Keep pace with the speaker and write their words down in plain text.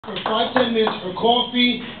For 5-10 minutes for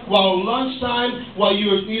coffee, while lunchtime, while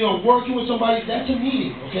you're working with somebody, that's a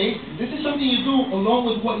meeting, okay? This is something you do along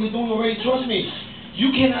with what you're doing already. Trust me, you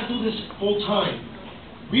cannot do this full time.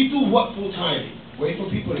 We do what full time? Wait for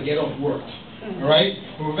people to get off work, all right?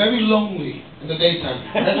 We're very lonely in the daytime.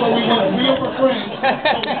 That's why we want to free up our friends.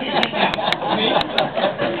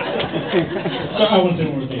 So I want to say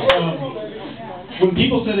one more thing. When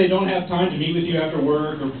people say they don't have time to meet with you after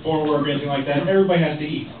work or before work or anything like that, everybody has to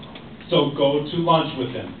eat. So go to lunch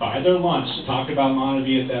with them. Buy their lunch. Talk about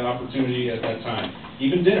Montague at that opportunity at that time.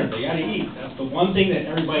 Even dinner, they got to eat. That's the one thing that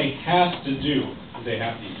everybody has to do, is they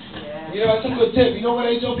have to eat. Yeah. That's a good tip. You know what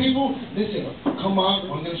I tell people? Listen, come out.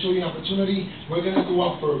 I'm going to show you an opportunity. We're going to go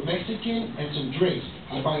out for Mexican and some drinks.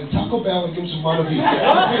 I buy them Taco Bell and give them some Montague.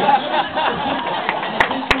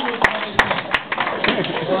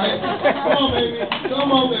 Right? Come on, baby.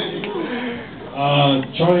 Come on, baby.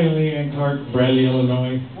 Charlie and Leanne Clark, Bradley,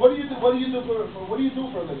 Illinois. What do you do for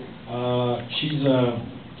a living? She's a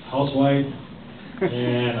housewife,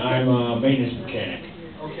 and I'm a maintenance mechanic.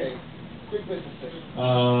 Okay. Quick business thing.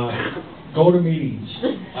 Go to meetings.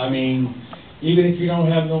 I mean, even if you don't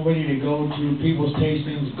have nobody to go to people's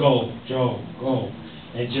tastings, go, Joe, go.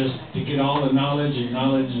 And just to get all the knowledge that you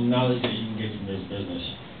can get from this business.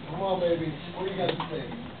 Come on, baby. What do you got to say?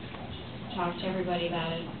 Talk to everybody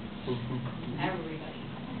about it. Everybody.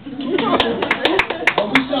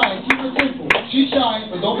 Don't be shy. Keep it simple. She's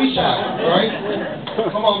shy, but don't be shy. All right?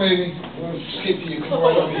 Come on, baby. I'm going to skip you. Come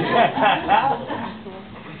right over here.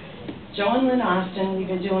 Joe and Lynn Austin, we've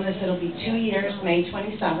been doing this, it'll be 2 years, May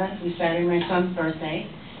 27th. We started my son's birthday.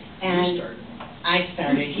 And I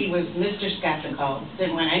started. He was Mr. Skeptical,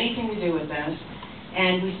 didn't want anything to do with this.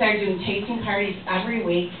 And we started doing tasting parties every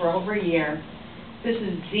week for over a year. This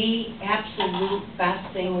is the absolute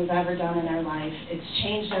best thing we've ever done in our life. It's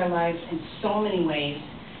changed our lives in so many ways.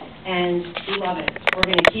 And we love it. We're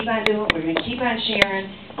going to keep on doing it. We're going to keep on sharing.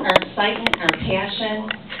 Our excitement, our passion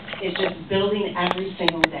is just building every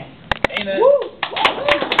single day. Amen. Woo!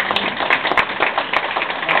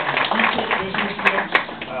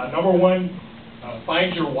 Number one,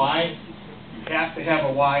 find your why. You have to have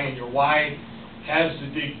a why, and your why has to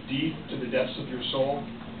dig deep to the depths of your soul.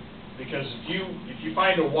 Because if you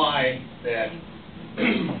find a why that,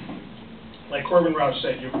 like Corbin Rauch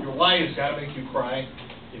said, your why has got to make you cry.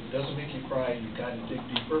 If it doesn't make you cry, you've got to dig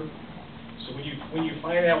deeper. So when you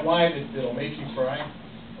find that why that'll make you cry,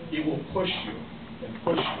 it will push you and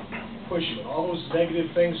push you and push you. And all those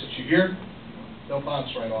negative things that you hear, they'll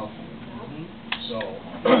bounce right off you. So,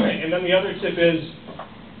 and then the other tip is,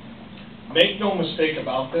 make no mistake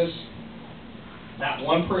about this, not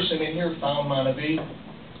one person in here found Montague.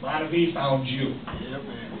 Montague found you.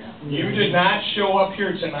 You did not show up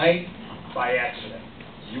here tonight by accident.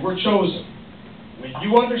 You were chosen. When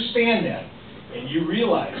you understand that and you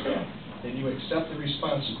realize that, then you accept the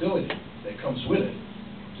responsibility that comes with it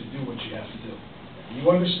to do what you have to do. When you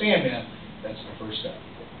understand that, that's the first step.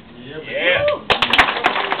 Yeah.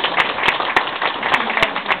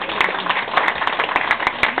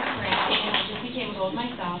 I just became a gold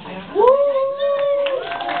myself. I don't know.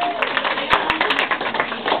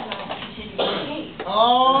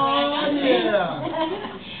 Oh, yeah.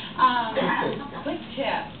 Quick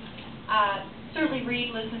tip. Certainly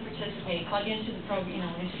read, listen, participate. Plug into the program,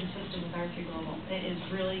 into the system with R3 Global. It is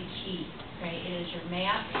really key. Okay, it is your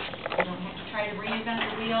map. You don't have to try to reinvent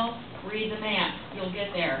the wheel. Read the map. You'll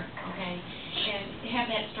get there. Okay, and have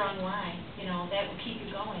that strong why. That will keep you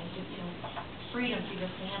going. Freedom for your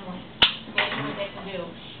family. Imagine what that can do.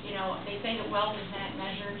 They say that wealth is not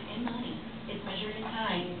measured in money. It's measured in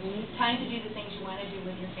time. Time to do the things you want to do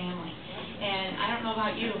with your family. And I don't know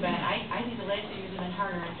about you, but I think the last 2 years have been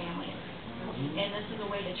harder on families. And this is a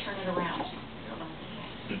way to turn it around.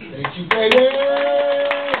 Thank you, baby.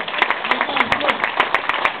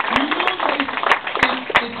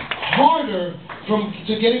 It's harder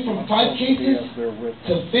getting from 5 cases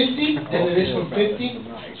to 50 than it is from 50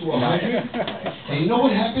 to 100. And you know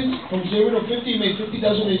what happens from 0 to 50? You make 50,000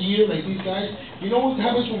 a year, like these guys. You know what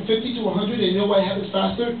happens from 50 to 100? And you know why it happens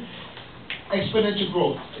faster? Exponential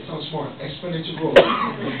growth. It sounds smart. Exponential growth.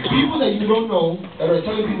 People that you don't know, that are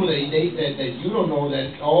telling people that you don't know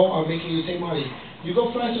that all are making the same money. You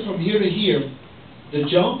go faster from here to here. The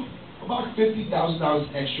jump, about $50,000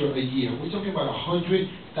 extra a year. We're talking about $100,000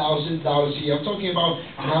 a year. I'm talking about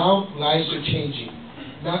now lives are changing.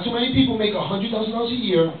 Not too many people make $100,000 a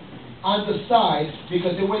year on the side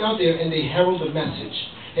because they went out there and they herald the message.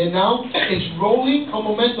 And now it's rolling a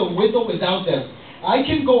momentum with or without them. I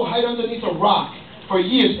can go hide underneath a rock for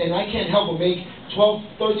years and I can't help but make 12,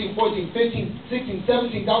 13, 14, 15, 16,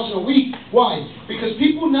 17,000 a week. Why? Because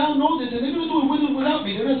people now know this, and they're going to do it with or without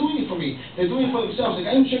me. They're not doing it for me. They're doing it for themselves. The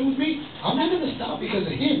guy who shared with me, I'm not going to stop because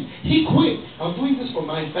of him. He quit. I'm doing this for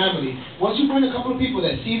my family. Once you find a couple of people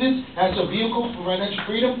that see this as a vehicle for financial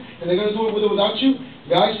freedom, and they're going to do it with or without you,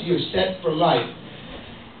 guys, you're set for life.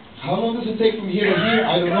 How long does it take from here to here?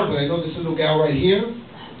 I don't know, but I know this little gal right here.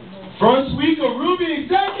 First week of Ruby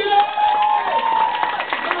Executive!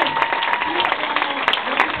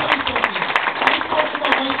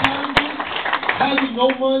 Having no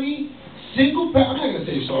money, single parent. I'm not going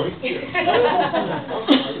to say your story.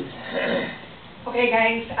 Okay,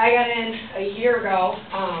 guys, I got in a year ago,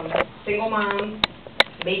 single mom,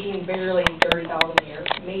 making barely $30,000 a year,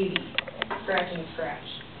 maybe, scratching scratch.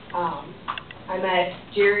 I met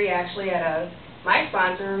Jerry actually at my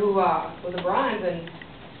sponsor who was a bronze, and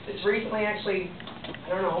it's recently actually, I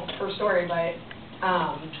don't know, her story, but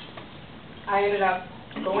I ended up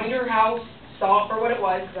going to her house, saw it for what it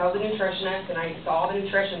was, because I was a nutritionist, and I saw the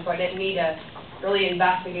nutrition, so I didn't need to really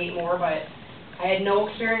investigate more, but I had no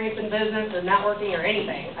experience in business or networking or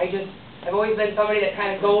anything. I've always been somebody that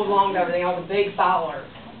kind of goes along with everything. I was a big follower.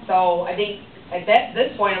 So I think at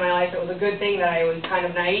this point in my life, it was a good thing that I was kind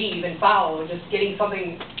of naive and followed, just seeing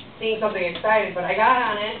something excited. But I got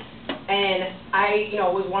on it, and I,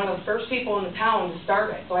 was one of the first people in the town to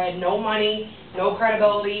start it. So I had no money, no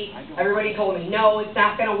credibility. Everybody told me, no, it's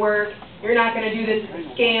not going to work. You're not going to do this. It's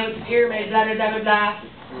a scam. It's a pyramid, blah, blah, blah, blah, blah.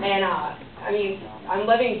 And, I'm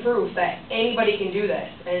living proof that anybody can do this.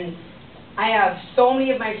 And I have so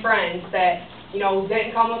many of my friends that,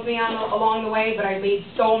 didn't come with me along the way, but I've made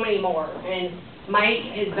so many more. And Mike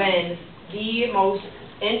has been the most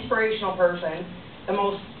inspirational person,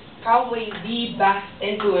 probably the best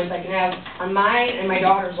influence I can have on mine and my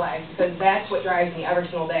daughter's life, because that's what drives me every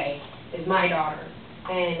single day, is my daughter.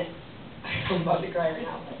 And I'm about to cry right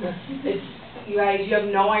now. You guys, you have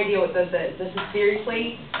no idea what this is. This is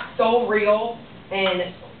seriously so real.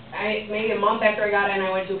 And maybe a month after I got in,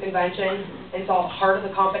 I went to a convention and saw the heart of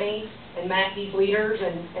the company and met these leaders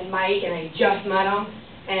and Mike, and I just met him.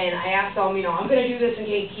 And I asked him, I'm going to do this in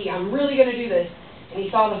KT. I'm really going to do this. And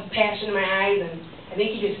he saw the passion in my eyes, and I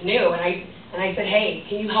think he just knew. And I said, hey,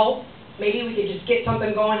 can you help? Maybe we could just get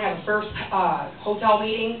something going, have a first hotel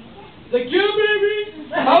meeting. He's like, yeah,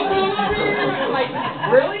 baby. I'm like,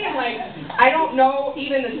 really? I'm like, I don't know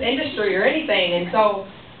even this industry or anything. And so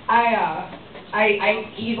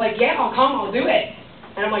he's like, yeah, I'll come, I'll do it.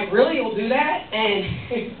 And I'm like, really, you'll do that?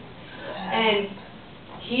 And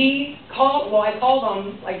he called, I called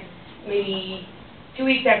him like maybe 2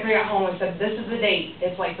 weeks after he got home. I said, this is the date.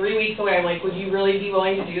 It's like 3 weeks away. I'm like, would you really be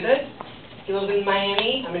willing to do this? He lives in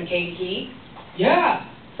Miami. I'm in KT. Yeah.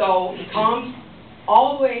 So he comes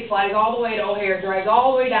all the way, flies all the way to O'Hare, drives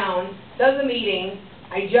all the way down, does a meeting.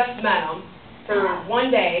 I just met him for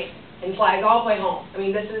 1 day, and flies all the way home. I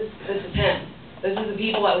mean, this is him. This is the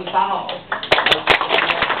people that we follow.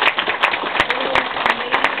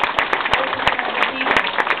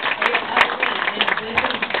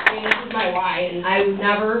 This is my why, and I would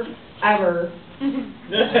never, ever.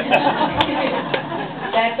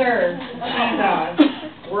 That's her.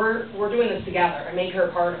 She's we're doing this together. I make her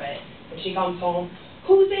a part of it. When she comes home,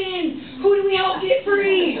 who's in? Who do we help get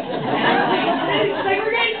free? And I'm like,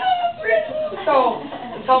 we're getting free. So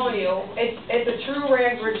I'm telling you, it's a true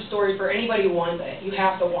rags rich story for anybody who wants it. You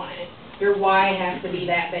have to want it. Your why has to be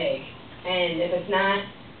that big. And if it's not,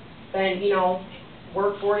 then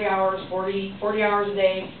work 40 hours, 40 hours a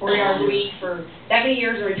day, 40 hours a week for that many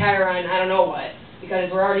years and retire on I don't know what, because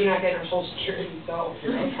we're already not getting our Social Security. So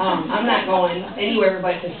I'm not going anywhere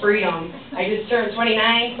but to freedom. I just turned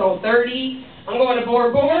 29, so 30. I'm going to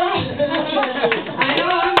Bora Bora. I know,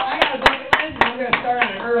 I got a bucket list, and I'm going to start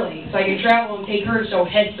on it early so I can travel and take her to show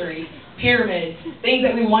history, pyramids, things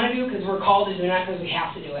that we want to do because we're called to do, not because we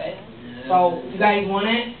have to do it. So if you guys want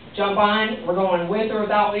it, jump on. We're going with or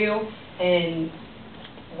without you, and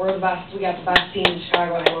we're the best. We got the best team in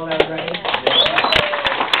Chicago, and I love everybody.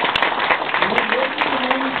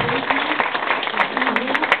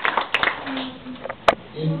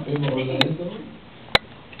 In Orlando?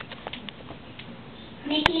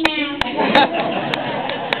 Mickey Mouse.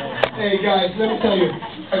 Hey guys, let me tell you,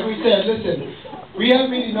 like we said, listen, we have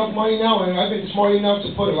made enough money now, and I've been smart enough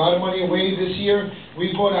to put a lot of money away this year.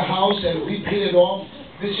 We bought a house and we paid it off.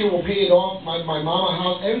 This year we'll pay it off, my mama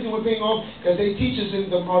house, everything we're paying off, because they teach us,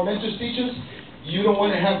 our mentors teach us, you don't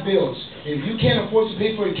want to have bills. If you can't afford to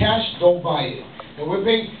pay for it cash, don't buy it. And we're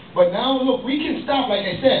paying, but now look, we can stop, like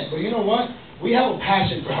I said, but you know what? We have a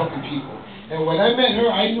passion for helping people. And when I met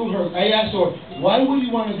her, I knew her. I asked her, why would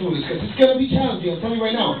you want to do this? Because it's going to be challenging. I'm telling you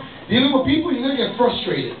right now. Dealing with people, you're going to get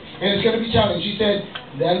frustrated. And it's going to be challenging. She said,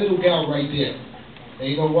 that little gal right there. And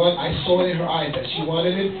you know what? I saw it in her eyes that she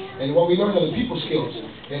wanted it. And what we learned are the people skills.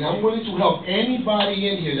 And I'm willing to help anybody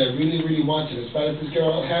in here that really, really wants it, as bad as this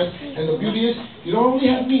girl has. And the beauty is, you don't only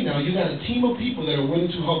have me now. You got a team of people that are willing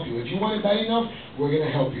to help you. If you want it bad enough, we're going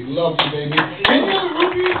to help you. Love you, baby. Any other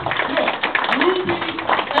rubies? Look, rubies,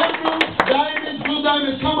 emeralds, diamonds, blue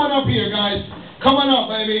diamonds. Come on up here, guys. Come on up,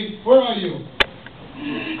 baby. Where are you?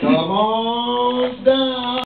 Come on down.